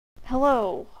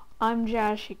Hello, I'm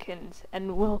Jashykins,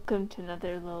 and welcome to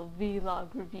another little vlog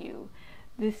review,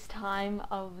 this time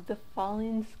of the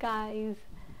Falling Skies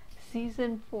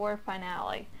Season 4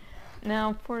 finale.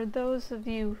 Now, for those of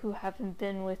you who haven't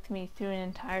been with me through an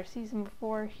entire season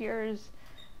before, here's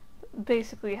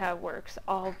basically how it works.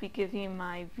 I'll be giving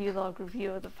my vlog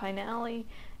review of the finale,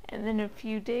 and then in a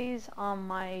few days on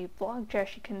my blog,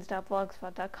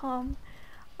 jashykins.blogspot.com,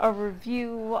 a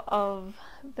review of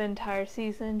the entire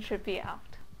season should be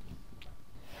out.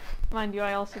 Mind you,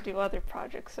 I also do other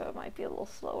projects, so it might be a little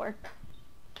slower.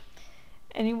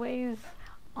 Anyways,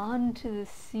 on to the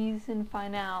season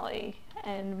finale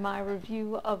and my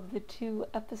review of the 2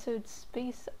 episodes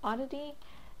Space Oddity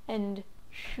and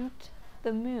Shoot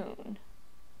the Moon.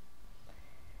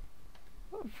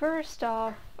 First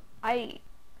off,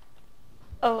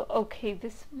 okay,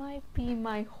 this might be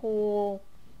my whole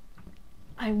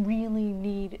I really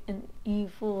need an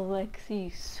Evil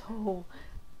Lexi so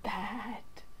bad.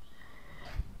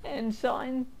 And so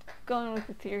I'm going with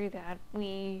the theory that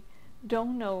we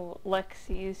don't know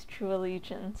Lexi's true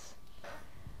allegiance.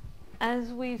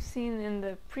 As we've seen in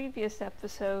the previous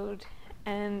episode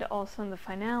and also in the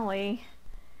finale,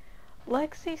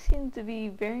 Lexi seems to be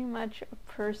very much a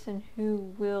person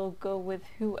who will go with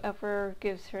whoever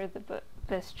gives her the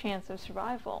best chance of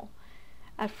survival.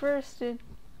 At first it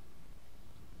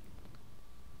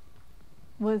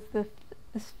was this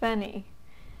Fenny,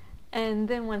 and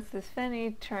then once this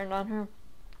Fenny turned on her,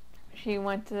 she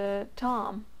went to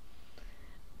Tom.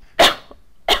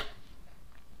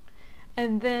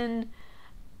 And then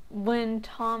when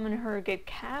Tom and her get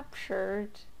captured,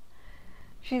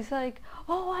 she's like,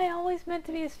 oh, I always meant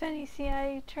to be his Fenny. See,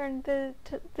 I turned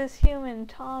this human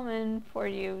Tom in for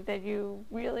you that you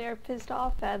really are pissed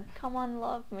off at. Come on,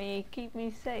 love me, keep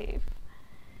me safe.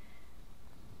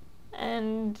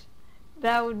 And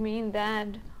that would mean that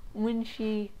when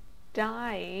she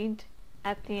died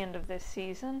at the end of this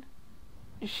season,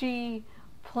 she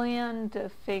planned to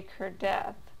fake her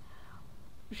death.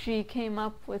 She came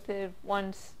up with it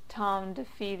once Tom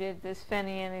defeated this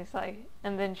Fenny,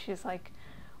 and then she's like,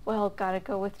 well, gotta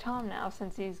go with Tom now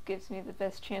since he gives me the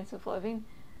best chance of living.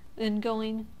 Then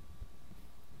going,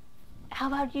 how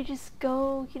about you just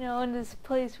go, in this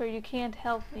place where you can't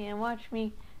help me and watch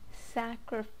me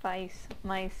sacrifice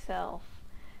myself.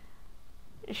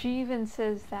 She even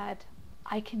says that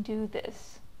I can do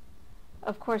this.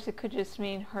 Of course, it could just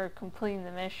mean her completing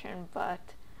the mission, but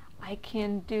I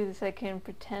can do this. I can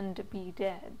pretend to be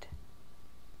dead.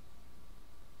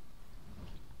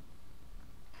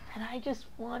 And I just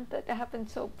want that to happen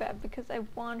so bad because I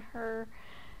want her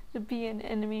to be an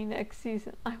enemy next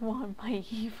season. I want my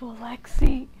Evil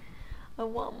Lexi. I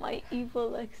want my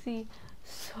Evil Lexi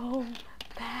so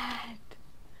bad.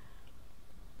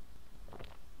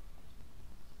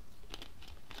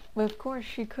 But of course,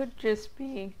 she could just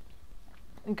be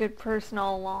a good person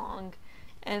all along,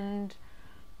 and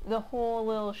the whole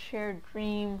little shared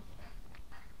dream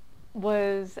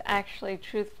was actually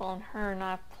truthful in her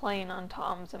not playing on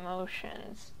Tom's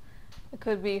emotions. It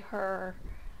could be her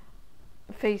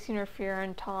facing her fear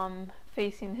and Tom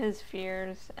facing his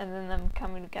fears, and then them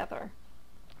coming together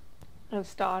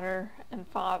as daughter and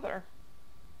father.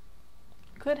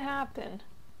 Could happen.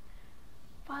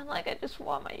 But I just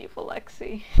want my Evil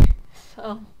Lexi.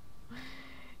 So,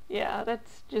 yeah,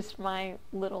 that's just my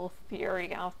little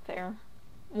theory out there.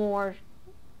 More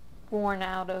born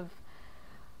out of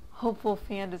hopeful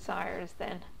fan desires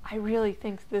than I really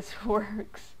think this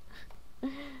works.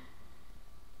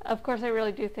 Of course, I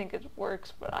really do think it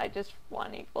works, but I just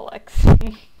want Evil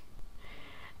Lexi.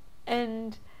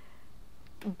 And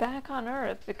back on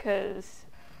Earth, because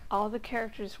all the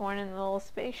characters weren't in the little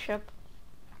spaceship,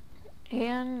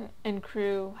 Anne and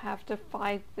crew have to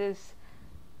fight this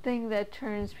thing that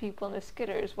turns people into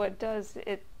skitters. What it does,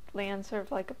 it lands sort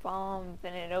of like a bomb,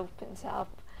 then it opens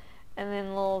up, and then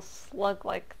little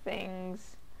slug-like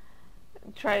things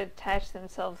try to attach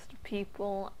themselves to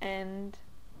people and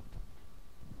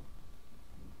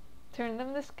turn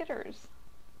them to skitters.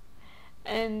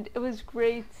 And it was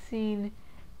great seeing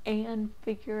Anne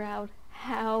figure out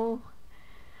how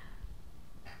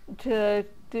to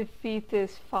defeat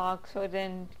this fox so it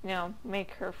didn't,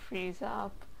 make her freeze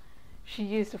up. She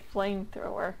used a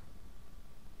flamethrower.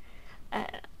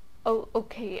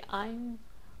 Okay, I'm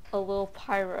a little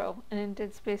pyro, and in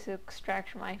Dead Space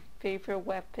Extraction, my favorite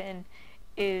weapon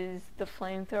is the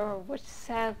flamethrower, which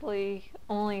sadly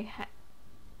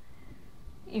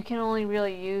you can only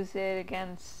really use it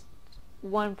against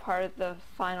one part of the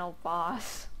final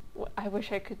boss. I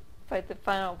wish I could fight the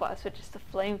final boss with just the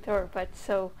flamethrower, but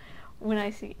so when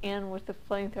I see Anne with the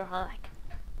flamethrower, I'm like,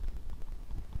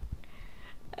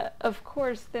 of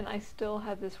course, then I still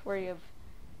had this worry of,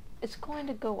 it's going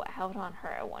to go out on her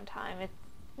at one time.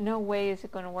 No way is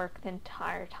it going to work the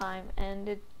entire time, and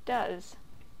it does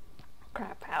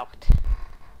crap out.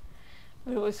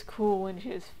 But it was cool when she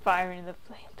was firing the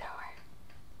flamethrower.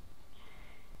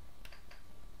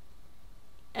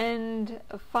 And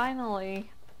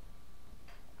finally,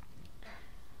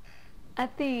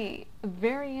 at the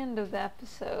very end of the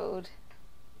episode,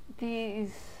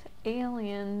 these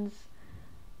aliens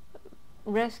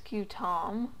rescue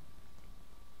Tom,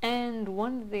 and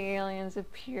one of the aliens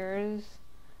appears,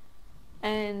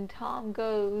 and Tom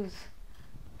goes,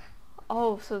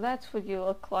 "Oh, so that's what you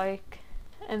look like,"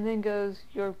 and then goes,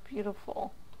 "You're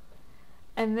beautiful."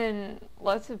 And then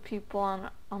lots of people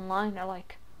online are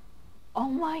like, "Oh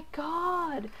my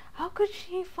god, how could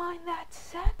she find that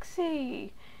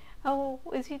sexy? Oh,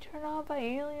 is he turned on by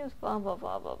aliens? Blah blah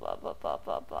blah blah blah blah blah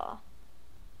blah blah."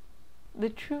 The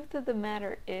truth of the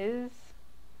matter is,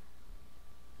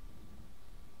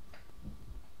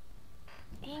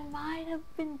 he might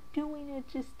have been doing it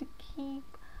just to keep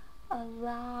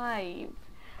alive.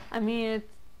 I mean,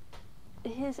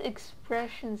 his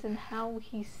expressions and how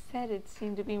he said it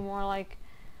seemed to be more like,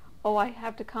 "Oh, I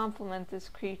have to compliment this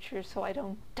creature so I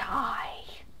don't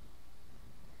die."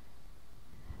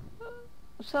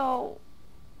 So,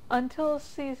 until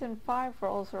season 5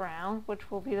 rolls around,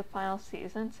 which will be the final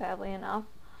season, sadly enough,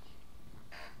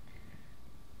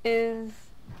 does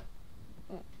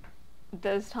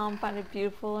Tom find it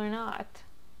beautiful or not?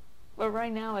 But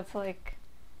right now it's like,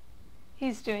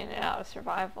 he's doing it out of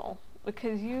survival.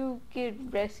 Because you get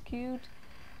rescued,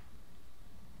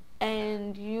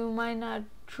 and you might not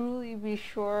truly be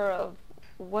sure of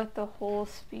what the whole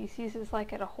species is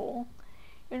like as a whole.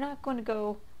 You're not going to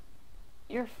go,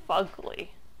 "You're fugly."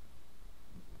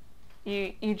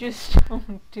 You just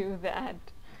don't do that.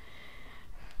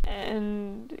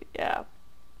 And yeah.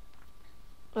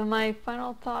 But my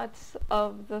final thoughts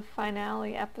of the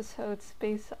finale episode,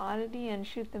 Space Oddity and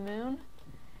Shoot the Moon,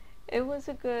 it was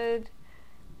good.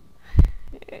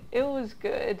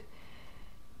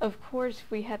 Of course,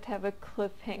 we had to have a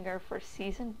cliffhanger for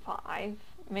season 5.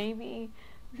 Maybe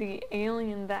the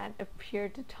alien that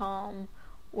appeared to Tom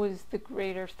was the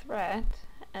greater threat,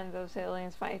 and those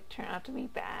aliens might turn out to be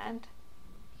bad.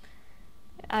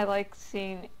 I like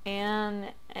seeing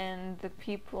Anne and the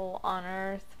people on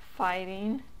Earth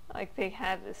fighting. Like, they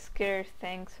had a scary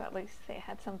thing, so at least they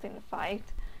had something to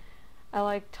fight. I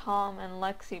like Tom and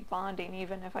Lexi bonding,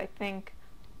 even if I think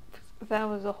that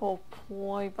was a whole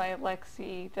ploy by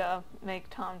Lexi to make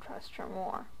Tom trust her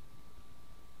more.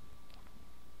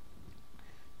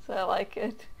 So I like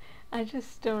it. I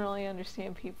just don't really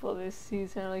understand people this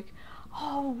season. Like,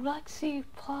 "Oh, Lexi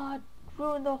plot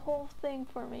ruined the whole thing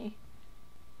for me."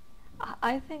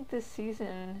 I think this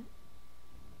season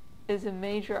is a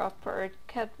major upper. It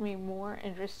kept me more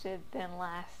interested than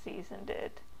last season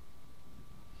did.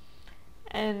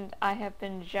 And I have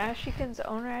been Jashykins,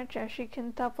 owner at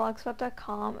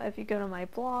jashykins.blogspot.com. If you go to my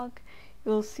blog,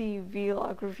 you'll see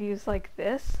vlog reviews like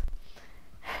this.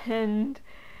 And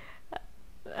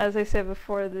as I said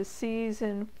before, the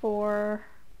season 4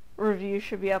 review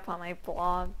should be up on my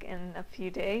blog in a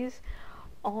few days.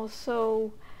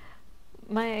 Also,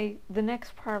 the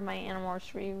next part of my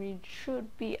Animorphs reread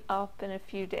should be up in a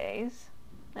few days,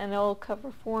 and it'll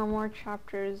cover 4 more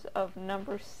chapters of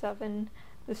number 7,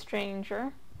 The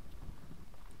Stranger.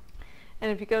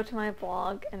 And if you go to my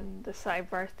blog and the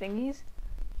sidebar thing,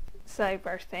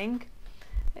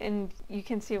 and you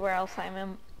can see where else I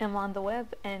am on the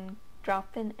web, and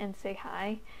drop in and say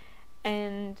hi.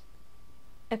 And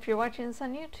if you're watching this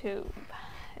on YouTube,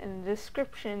 in the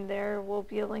description there will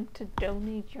be a link to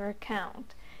donate your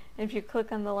account. And if you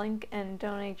click on the link and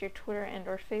donate your Twitter and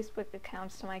or Facebook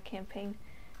accounts to my campaign,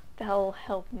 that'll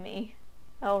help me.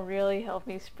 That'll really help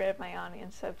me spread my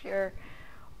audience. So if you're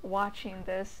watching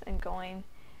this and going,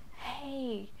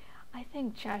 "Hey, I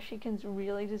think Jashykins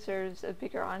really deserves a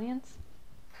bigger audience,"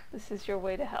 this is your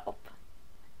way to help.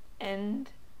 And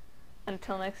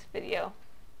until next video,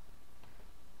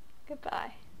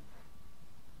 goodbye.